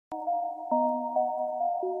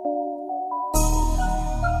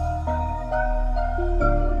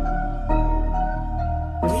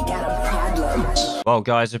Well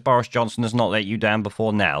guys, if Boris Johnson has not let you down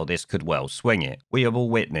before now, this could well swing it. We have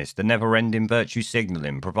all witnessed the never-ending virtue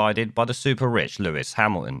signalling provided by the super-rich Lewis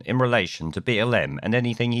Hamilton in relation to BLM and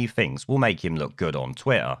anything he thinks will make him look good on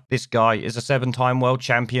Twitter. This guy is a 7-time world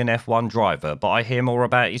champion F1 driver, but I hear more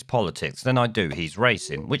about his politics than I do his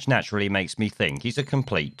racing, which naturally makes me think he's a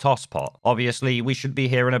complete tosspot. Obviously, we should be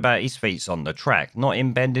hearing about his feats on the track, not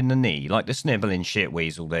him bending the knee like the snivelling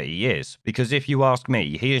shitweasel that he is. Because if you ask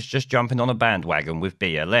me, he is just jumping on a bandwagon with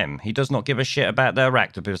BLM. He does not give a shit about their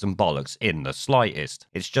activism bollocks in the slightest.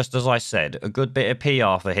 It's just as I said, a good bit of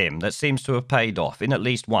PR for him that seems to have paid off in at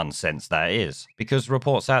least one sense, that is. Because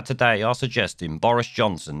reports out today are suggesting Boris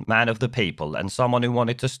Johnson, man of the people and someone who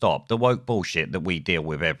wanted to stop the woke bullshit that we deal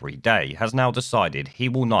with every day, has now decided he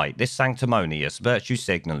will knight this sanctimonious virtue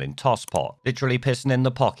signalling tosspot, literally pissing in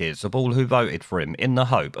the pockets of all who voted for him in the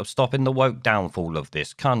hope of stopping the woke downfall of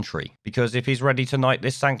this country. Because if he's ready to knight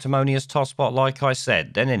this sanctimonious tosspot, like I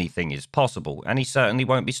said, then anything is possible, and he certainly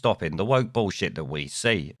won't be stopping the woke bullshit that we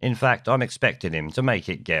see. In fact, I'm expecting him to make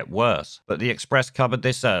it get worse. But the Express covered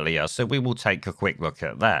this earlier, so we will take a quick look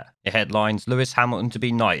at that. It headlines Lewis Hamilton to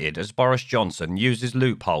be knighted as Boris Johnson uses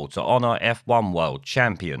loophole to honour F1 world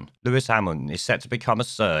champion. Lewis Hamilton is set to become a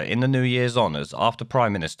Sir in the New Year's honours after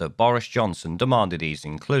Prime Minister Boris Johnson demanded his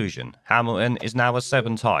inclusion. Hamilton is now a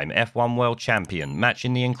 7-time F1 world champion,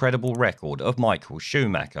 matching the incredible record of Michael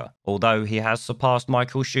Schumacher. Although he has surpassed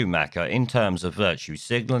Michael Schumacher in terms of virtue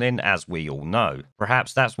signalling, as we all know.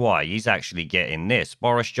 Perhaps that's why he's actually getting this.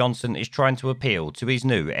 Boris Johnson is trying to appeal to his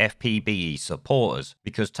new FPBE supporters,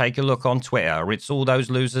 because take a look on Twitter, it's all those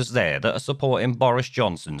losers there that are supporting Boris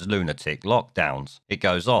Johnson's lunatic lockdowns. It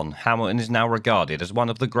goes on, Hamilton is now regarded as one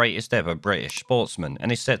of the greatest ever British sportsmen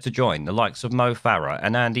and is set to join the likes of Mo Farah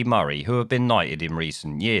and Andy Murray, who have been knighted in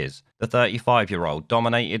recent years. The 35-year-old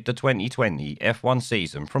dominated the 2020 F1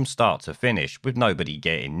 season from start to finish, with nobody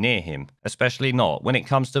getting near him, especially not when it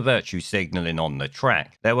comes to virtue signalling on the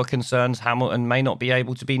track. There were concerns Hamilton may not be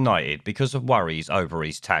able to be knighted because of worries over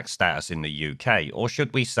his tax status in the UK, or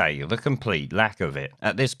should we say, the complete lack of it.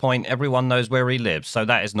 At this point, everyone knows where he lives, so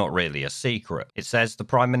that is not really a secret. It says the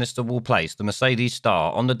Prime Minister will place the Mercedes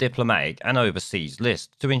star on the diplomatic and overseas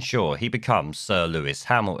list to ensure he becomes Sir Lewis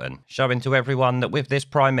Hamilton, showing to everyone that with this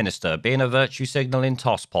Prime Minister being a virtue signalling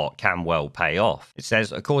tosspot can well pay off. It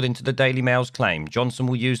says, according to the Daily Mail's claim, Johnson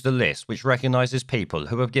will use the list which recognises people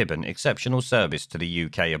who have given exceptional service to the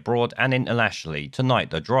UK abroad and internationally to knight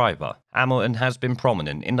the driver. Hamilton has been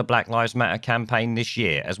prominent in the Black Lives Matter campaign this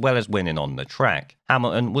year, as well as winning on the track.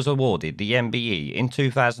 Hamilton was awarded the MBE in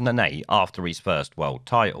 2008 after his first world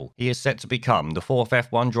title. He is set to become the 4th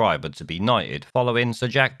F1 driver to be knighted, following Sir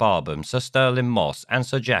Jack Barham, Sir Sterling Moss and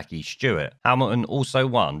Sir Jackie Stewart. Hamilton also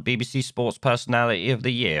won BBC Sports Personality of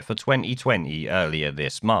the Year for 2020 earlier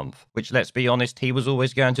this month, which, let's be honest, he was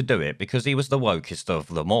always going to do it because he was the wokest of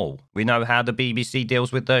them all. We know how the BBC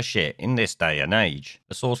deals with their shit in this day and age.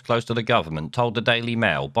 A source close to the government told the Daily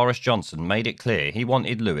Mail Boris Johnson made it clear he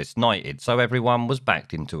wanted Lewis knighted, so everyone was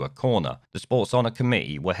backed into a corner. The Sports Honour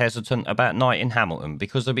Committee were hesitant about knighting Hamilton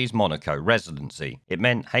because of his Monaco residency. It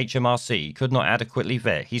meant HMRC could not adequately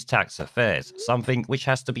vet his tax affairs, something which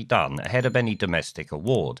has to be done ahead of any domestic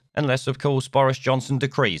award. Unless, of course, Boris Johnson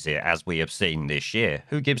decrees it, as we have seen this year.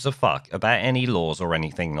 Who gives a fuck about any laws or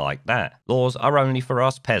anything like that? Laws are only for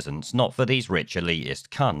us peasants, not for these rich elitist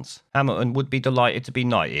cunts. Hamilton would be delighted to be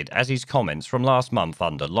knighted, as his comments from last month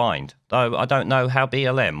underlined, though I don't know how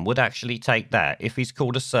BLM would actually take that if he's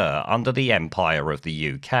called a Sir under the empire of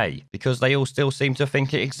the UK, because they all still seem to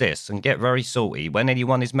think it exists and get very salty when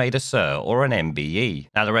anyone is made a Sir or an MBE.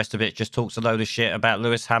 Now the rest of it just talks a load of shit about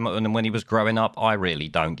Lewis Hamilton and when he was growing up. I really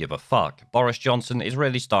don't give a fuck. Boris Johnson is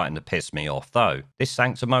really starting to piss me off though. This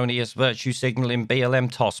sanctimonious virtue signalling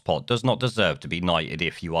BLM tosspot does not deserve to be knighted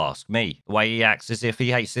if you ask me. The way he acts as if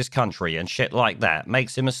he hates this country and shit like that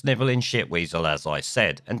makes him a snivelling shitweasel, as I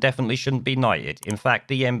said, and definitely shouldn't be knighted. In fact,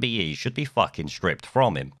 the MBE should be fucking stripped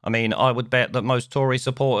from him. I mean, I would bet that most Tory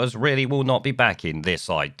supporters really will not be backing this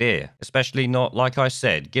idea, especially not, like I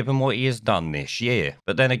said, given what he has done this year.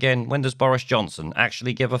 But then again, when does Boris Johnson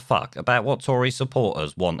actually give a fuck about what Tory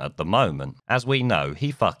supporters want at the moment? As we know,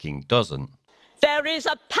 he fucking doesn't. There is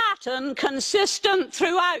a pattern consistent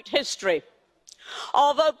throughout history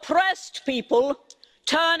of oppressed people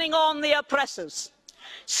turning on the oppressors,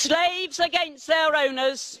 slaves against their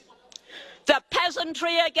owners, the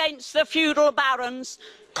peasantry against the feudal barons,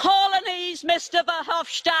 colonies, Mr.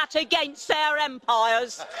 Verhofstadt, against their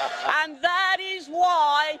empires. And that is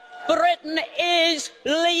why Britain is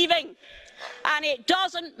leaving. And it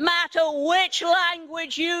doesn't matter which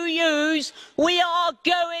language you use, we are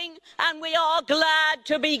going, and we are glad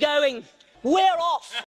to be going. We're off.